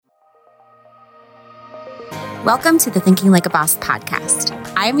Welcome to the Thinking Like a Boss podcast.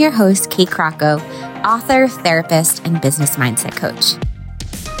 I'm your host, Kate Crocco, author, therapist, and business mindset coach.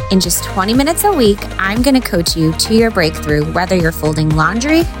 In just 20 minutes a week, I'm going to coach you to your breakthrough, whether you're folding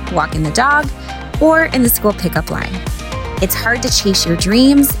laundry, walking the dog, or in the school pickup line. It's hard to chase your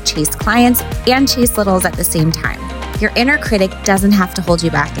dreams, chase clients, and chase littles at the same time. Your inner critic doesn't have to hold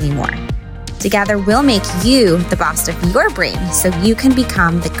you back anymore. Together, we'll make you the boss of your brain so you can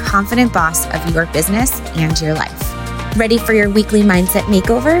become the confident boss of your business and your life. Ready for your weekly mindset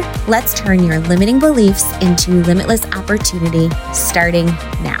makeover? Let's turn your limiting beliefs into limitless opportunity starting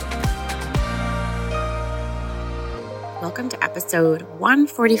now. Welcome to episode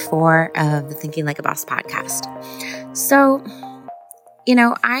 144 of the Thinking Like a Boss podcast. So,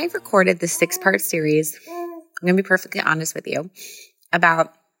 I recorded this 6-part series. I'm going to be perfectly honest with you,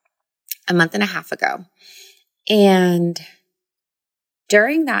 about a month and a half ago. And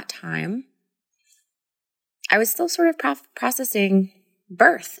during that time, I was still sort of processing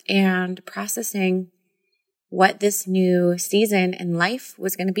birth and processing what this new season in life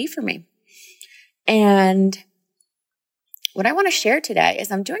was going to be for me. And what I want to share today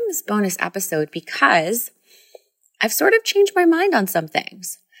is I'm doing this bonus episode because I've sort of changed my mind on some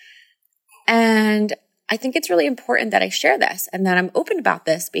things. And I think it's really important that I share this and that I'm open about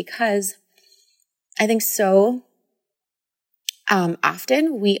this because I think so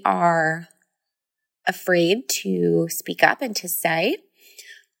often we are afraid to speak up and to say,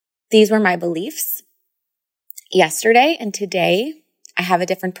 these were my beliefs yesterday and today I have a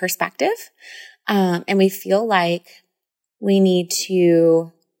different perspective. And we feel like we need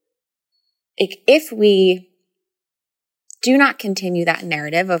to, if we do not continue that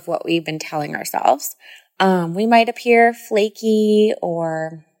narrative of what we've been telling ourselves, we might appear flaky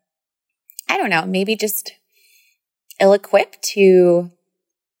or, I don't know, maybe just ill-equipped to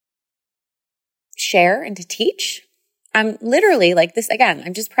share and to teach. I'm literally like this again.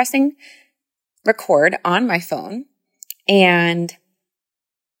 I'm just pressing record on my phone and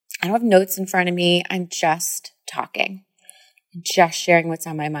I don't have notes in front of me. I'm just talking, just sharing what's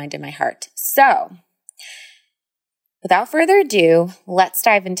on my mind and my heart. So without further ado, let's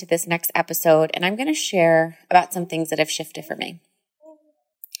dive into this next episode, and I'm going to share about some things that have shifted for me.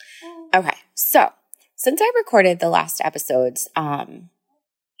 Okay, so since I recorded the last episodes, a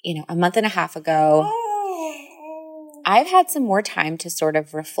month and a half ago, I've had some more time to sort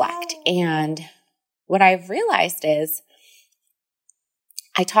of reflect. And what I've realized is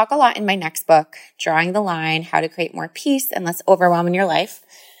I talk a lot in my next book, Drawing the Line, How to Create More Peace and Less Overwhelm in Your Life.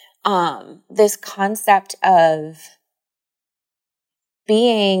 This concept of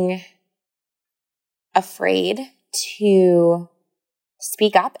being afraid to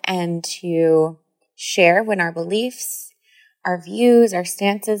speak up and to share when our beliefs, our views, our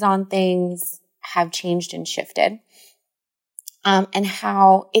stances on things have changed and shifted, and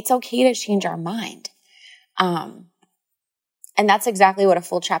how it's okay to change our mind. And that's exactly what a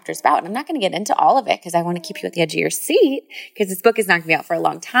full chapter is about. And I'm not going to get into all of it because I want to keep you at the edge of your seat because this book is not going to be out for a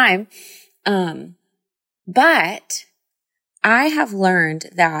long time. But I have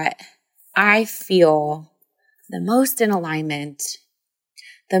learned that I feel the most in alignment,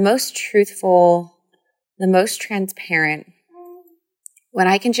 the most truthful, the most transparent when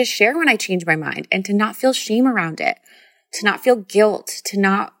I can just share when I change my mind and to not feel shame around it, to not feel guilt, to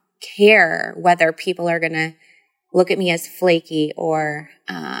not care whether people are going to look at me as flaky or,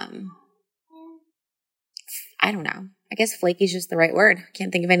 I don't know. I guess flaky is just the right word. I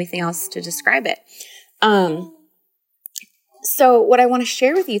can't think of anything else to describe it. So what I want to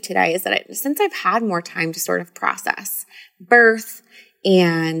share with you today is that since I've had more time to sort of process birth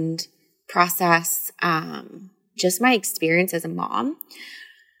and process just my experience as a mom,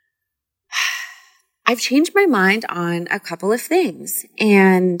 I've changed my mind on a couple of things.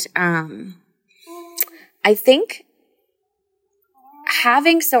 And I think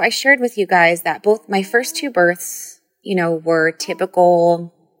I shared with you guys that both my first 2 births, were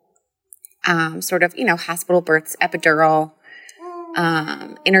typical sort of, hospital births, epidural,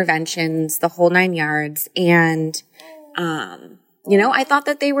 interventions, the whole 9 yards. And, I thought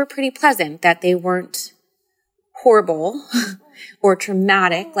that they were pretty pleasant, that they weren't horrible or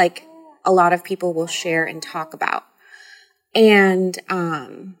traumatic like a lot of people will share and talk about. And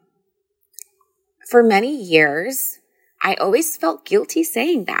for many years, I always felt guilty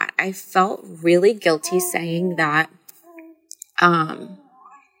saying that. I felt really guilty saying that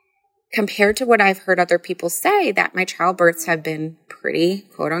compared to what I've heard other people say, that my childbirths have been pretty,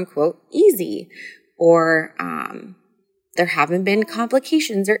 quote unquote, easy, or there haven't been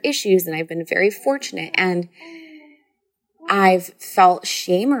complications or issues, and I've been very fortunate. And I've felt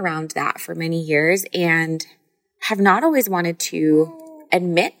shame around that for many years. And have not always wanted to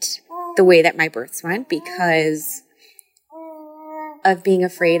admit the way that my births went because of being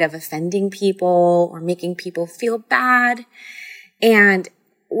afraid of offending people or making people feel bad. And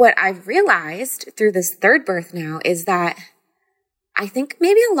what I've realized through this third birth now is that I think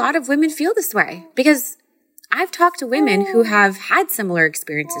maybe a lot of women feel this way because I've talked to women who have had similar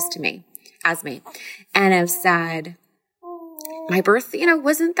experiences to me, as me, and have said, my birth,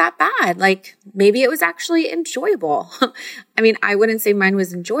 wasn't that bad. Like maybe it was actually enjoyable. I mean, I wouldn't say mine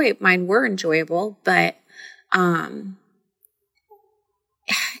were enjoyable, but,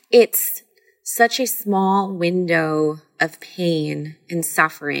 it's such a small window of pain and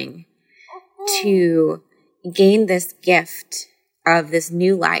suffering to gain this gift of this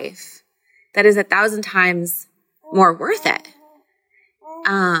new life that is 1,000 times more worth it.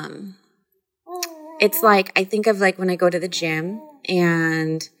 It's like, I think of like when I go to the gym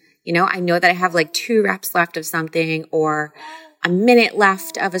and, I know that I have like 2 reps left of something or a minute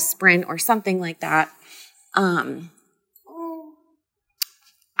left of a sprint or something like that.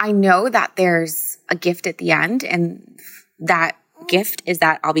 I know that there's a gift at the end, and that gift is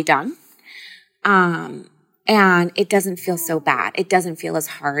that I'll be done. And it doesn't feel so bad. It doesn't feel as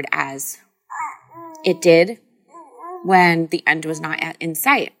hard as it did when the end was not in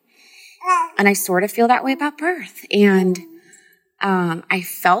sight. And I sort of feel that way about birth. And I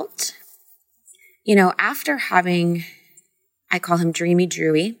felt, after having, I call him Dreamy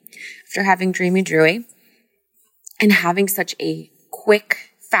Drewy, after having Dreamy Drewy and having such a quick,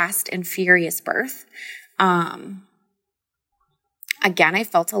 fast and furious birth. Again, I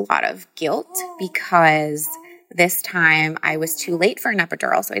felt a lot of guilt because this time I was too late for an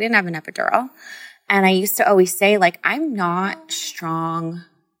epidural, so I didn't have an epidural. And I used to always say, like, I'm not strong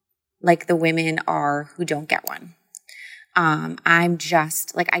like the women are who don't get one. I'm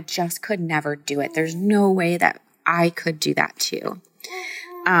just, like, I just could never do it. There's no way that I could do that too.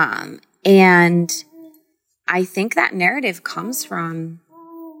 And I think that narrative comes from,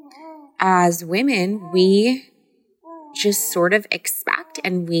 as women, we just sort of expect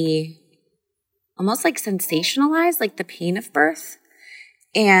and we almost like sensationalize like the pain of birth.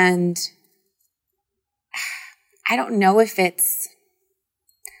 And I don't know if it's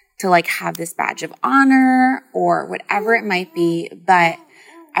to like have this badge of honor or whatever it might be, but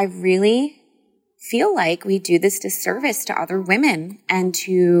I really feel like we do this disservice to other women and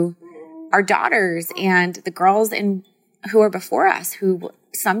to our daughters and the girls who are before us who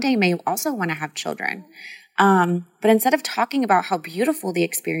someday may also want to have children. But instead of talking about how beautiful the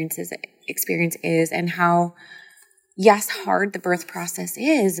experience is and how, yes, hard the birth process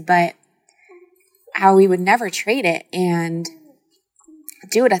is, but how we would never trade it and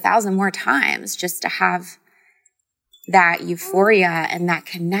do it 1,000 more times just to have that euphoria and that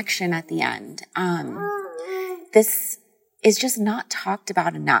connection at the end. This is just not talked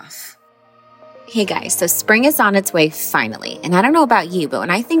about enough. Hey guys, so spring is on its way finally. And I don't know about you, but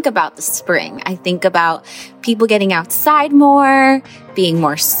when I think about the spring, I think about people getting outside more, being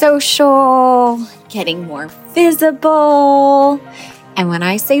more social, getting more visible. And when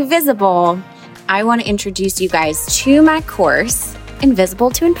I say visible, I want to introduce you guys to my course,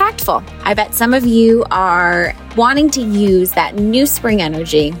 Invisible to Impactful. I bet some of you are wanting to use that new spring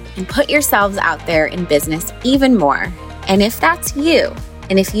energy and put yourselves out there in business even more. And if that's you,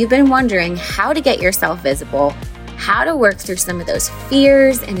 and if you've been wondering how to get yourself visible, how to work through some of those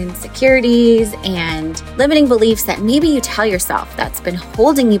fears and insecurities and limiting beliefs that maybe you tell yourself that's been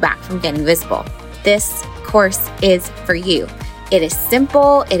holding you back from getting visible, this course is for you. It is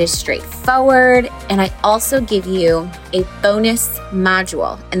simple, it is straightforward, and I also give you a bonus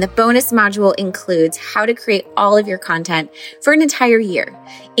module. And the bonus module includes how to create all of your content for an entire year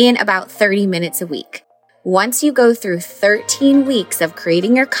in about 30 minutes a week. Once you go through 13 weeks of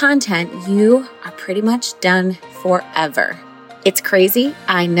creating your content, you are pretty much done forever. It's crazy,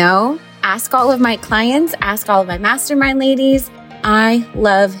 I know. Ask all of my clients, ask all of my mastermind ladies. I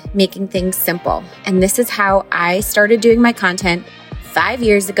love making things simple. And this is how I started doing my content 5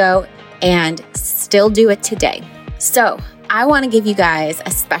 years ago and still do it today. So I want to give you guys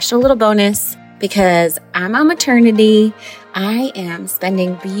a special little bonus because I'm on maternity. I am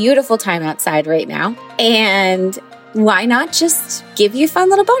spending beautiful time outside right now. And why not just give you a fun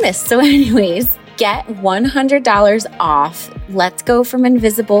little bonus? So anyways, get $100 off. Let's go from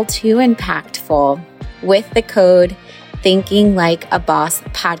invisible to impactful with the code Thinking Like a Boss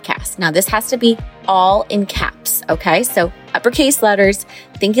Podcast. Now this has to be all in caps, okay? So uppercase letters,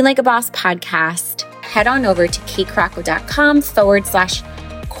 Thinking Like a Boss Podcast. Head on over to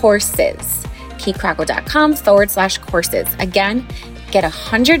katekrackel.com/courses. katekrackel.com/courses. Again, get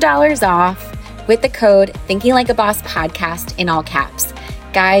 $100 off with the code Thinking Like a Boss Podcast in all caps.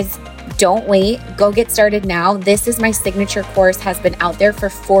 Guys, don't wait. Go get started now. This is my signature course, has been out there for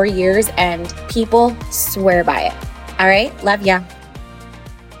 4 years and people swear by it. All right. Love ya.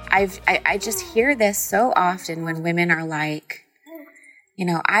 I just hear this so often when women are like,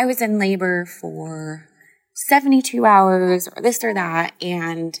 I was in labor for 72 hours or this or that.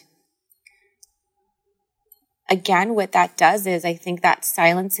 And again, what that does is I think that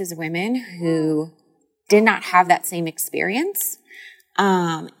silences women who did not have that same experience.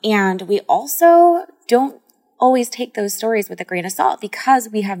 And we also don't always take those stories with a grain of salt because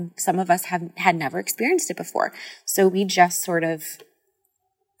some of us had never experienced it before. So we just sort of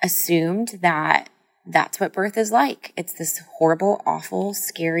assumed that that's what birth is like. It's this horrible, awful,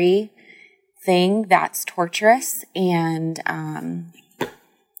 scary thing that's torturous and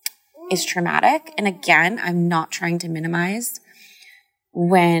is traumatic. And again, I'm not trying to minimize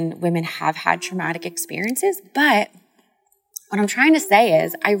when women have had traumatic experiences, but what I'm trying to say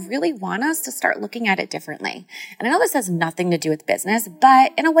is I really want us to start looking at it differently. And I know this has nothing to do with business,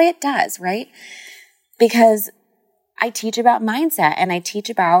 but in a way it does, right? Because I teach about mindset and I teach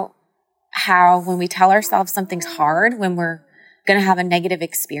about how when we tell ourselves something's hard, when we're going to have a negative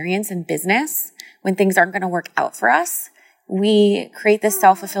experience in business, when things aren't going to work out for us, we create this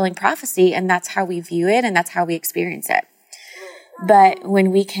self-fulfilling prophecy and that's how we view it and that's how we experience it. But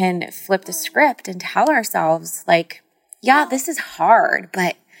when we can flip the script and tell ourselves like, yeah, this is hard,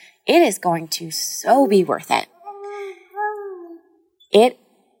 but it is going to so be worth it. It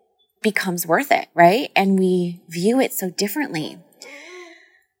becomes worth it, right? And we view it so differently.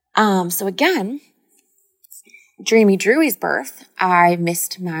 So again, Dreamy Drewie's birth, I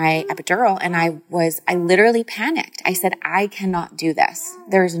missed my epidural and I literally panicked. I said, I cannot do this.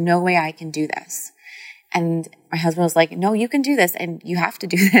 There's no way I can do this. And my husband was like, no, you can do this and you have to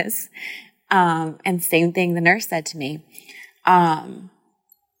do this. And same thing the nurse said to me.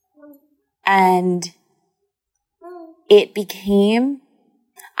 And it became,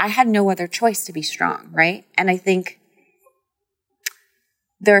 I had no other choice to be strong, right? And I think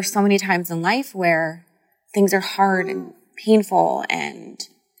there are so many times in life where things are hard and painful and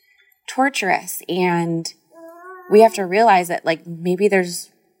torturous. And we have to realize that like maybe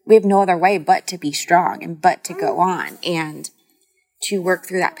we have no other way but to be strong and but to go on and to work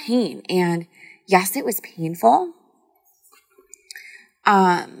through that pain. And yes, it was painful.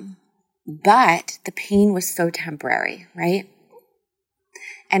 But the pain was so temporary, right?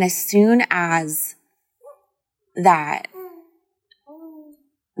 And as soon as that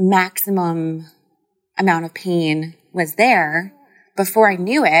maximum amount of pain was there, before I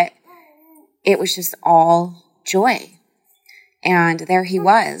knew it, it was just all joy. And there he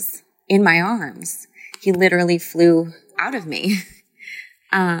was in my arms. He literally flew out of me.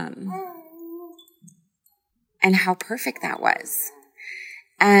 And how perfect that was.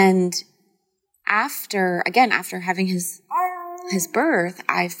 And after having his birth,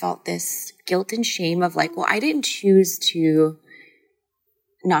 I felt this guilt and shame of like, well, I didn't choose to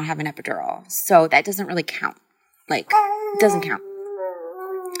not have an epidural. So that doesn't really count. Like, it doesn't count.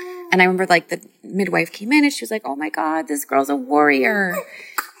 And I remember like the midwife came in and she was like, oh my God, this girl's a warrior.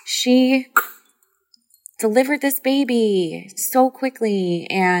 She delivered this baby so quickly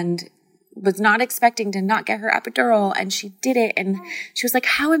and was not expecting to not get her epidural. And she did it. And she was like,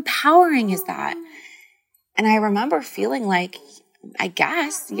 how empowering is that? And I remember feeling like, I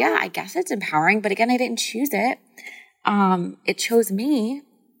guess it's empowering. But again, I didn't choose it. It chose me,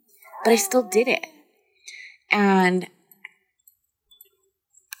 but I still did it. And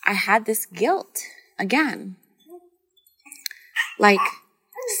I had this guilt again, like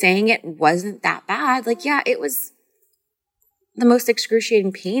saying it wasn't that bad. Like, yeah, it was the most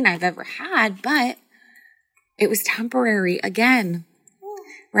excruciating pain I've ever had, but it was temporary again,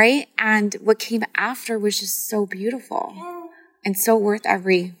 right? And what came after was just so beautiful and so worth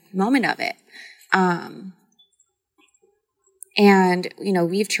every moment of it. And,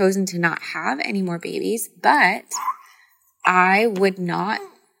 we've chosen to not have any more babies, but I would not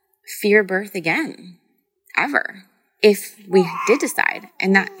fear birth again, ever, if we did decide.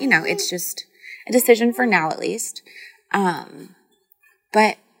 And that, it's just a decision for now, at least.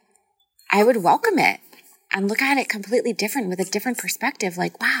 But I would welcome it and look at it completely different with a different perspective.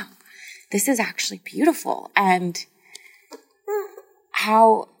 Like, wow, this is actually beautiful. And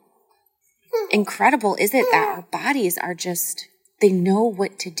how incredible is it that our bodies are just, they know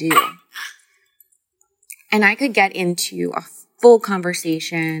what to do. And I could get into a full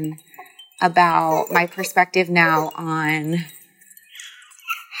conversation about my perspective now on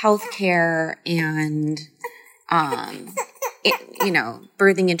healthcare and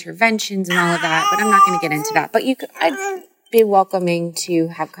birthing interventions and all of that, but I'm not going to get into that. But I'd be welcoming to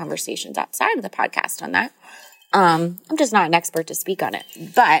have conversations outside of the podcast on that. I'm just not an expert to speak on it.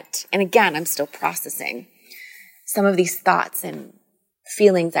 And again, I'm still processing some of these thoughts and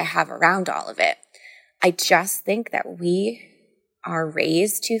feelings I have around all of it. I just think that we are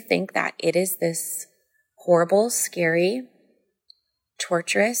raised to think that it is this horrible, scary,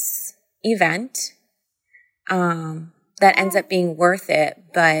 torturous event that ends up being worth it,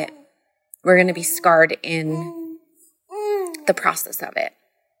 but we're going to be scarred in the process of it.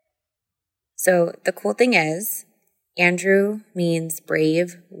 So the cool thing is, Andrew means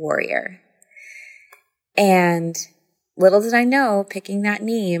brave warrior. And little did I know, picking that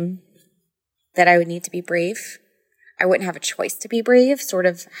name, that I would need to be brave. I wouldn't have a choice to be brave, sort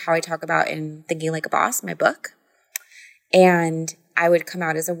of how I talk about in Thinking Like a Boss, my book. And I would come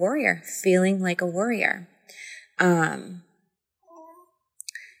out as a warrior, feeling like a warrior. And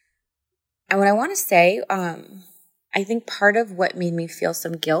what I want to say, I think part of what made me feel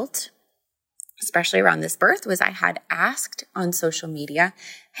some guilt, especially around this birth, was I had asked on social media,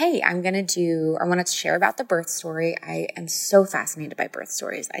 hey, I wanted to share about the birth story. I am so fascinated by birth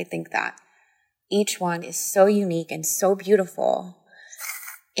stories. I think that each one is so unique and so beautiful.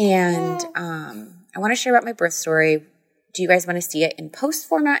 And I want to share about my birth story. Do you guys want to see it in post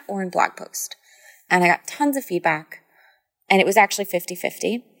format or in blog post? And I got tons of feedback, and it was actually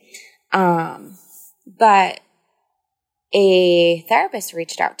 50-50. But a therapist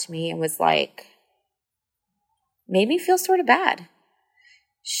reached out to me and was like, made me feel sort of bad.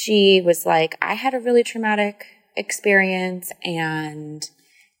 She was like, I had a really traumatic experience, and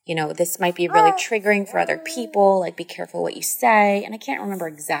this might be really triggering for other people. Like, be careful what you say. And I can't remember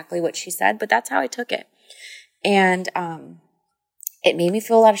exactly what she said, but that's how I took it. And it made me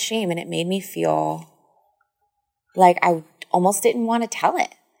feel a lot of shame, and it made me feel like I almost didn't want to tell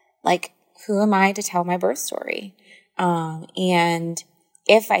it. Like, who am I to tell my birth story? And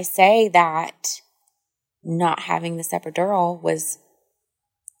if I say that not having this epidural was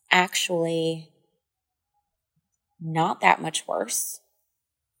actually not that much worse,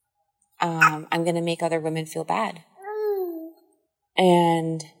 I'm going to make other women feel bad.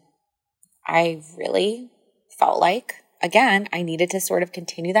 And I really felt like, again, I needed to sort of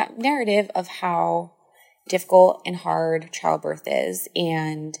continue that narrative of how difficult and hard childbirth is,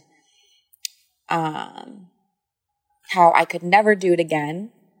 and how I could never do it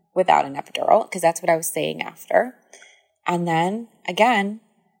again without an epidural, because that's what I was saying after. And then, again,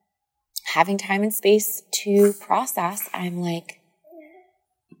 having time and space to process, I'm like,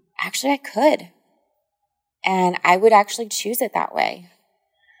 actually, I could. And I would actually choose it that way.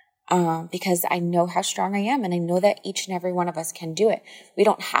 Because I know how strong I am, and I know that each and every one of us can do it. We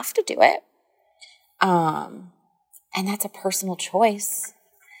don't have to do it. And that's a personal choice.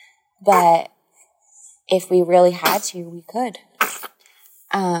 But if we really had to, we could.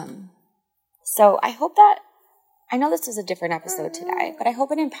 So I hope that, I know this is a different episode today, but I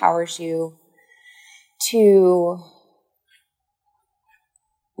hope it empowers you to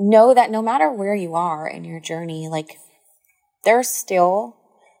know that no matter where you are in your journey, like, there's still,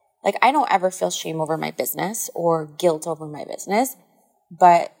 like, I don't ever feel shame over my business or guilt over my business,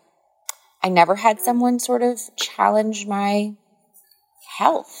 but I never had someone sort of challenge my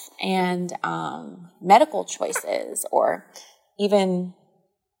health and medical choices, or even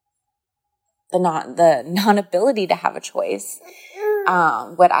the non-ability to have a choice,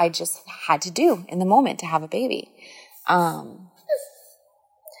 what I just had to do in the moment to have a baby. And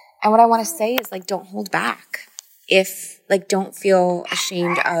what I want to say is, like, don't hold back. Don't feel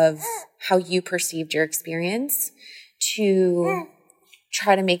ashamed of how you perceived your experience to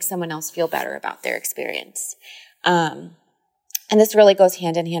try to make someone else feel better about their experience. And this really goes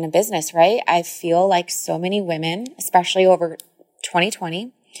hand in hand in business, right? I feel like so many women, especially over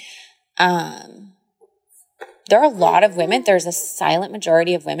 2020, there are a lot of women, there's a silent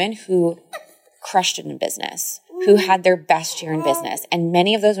majority of women who crushed it in business, who had their best year in business. And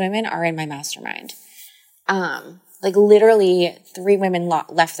many of those women are in my mastermind. Like, literally 3 women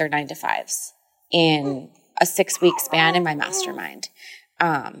left their 9-to-5s in a 6-week span in my mastermind.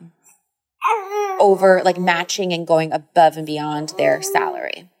 Over, like, matching and going above and beyond their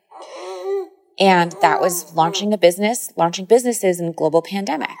salary. And that was launching businesses in a global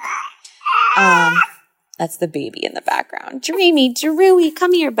pandemic. That's the baby in the background. Drewy,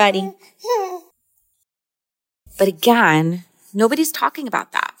 come here, buddy. But again, nobody's talking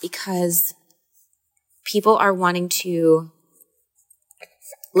about that because people are wanting to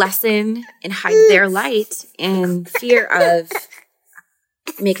lessen and hide their light in fear of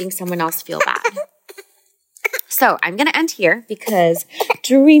making someone else feel bad. So I'm going to end here because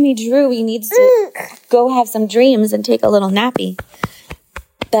Dreamy Drewy needs to go have some dreams and take a little nappy.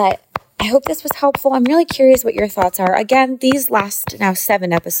 But I hope this was helpful. I'm really curious what your thoughts are. Again, these last now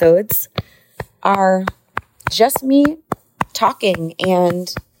 7 episodes are just me talking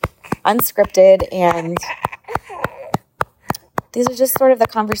and unscripted, and these are just sort of the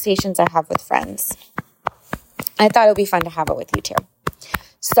conversations I have with friends. I thought it would be fun to have it with you too.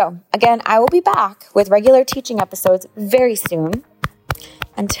 So again, I will be back with regular teaching episodes very soon.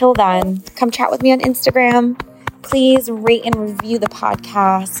 Until then, come chat with me on Instagram. Please rate and review the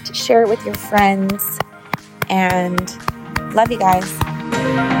podcast. Share it with your friends. And love you guys.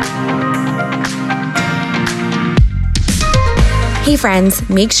 Hey friends,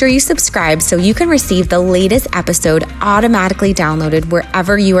 make sure you subscribe so you can receive the latest episode automatically downloaded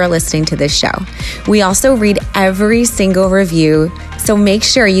wherever you are listening to this show. We also read every single review, so make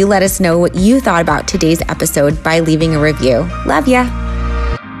sure you let us know what you thought about today's episode by leaving a review. Love ya!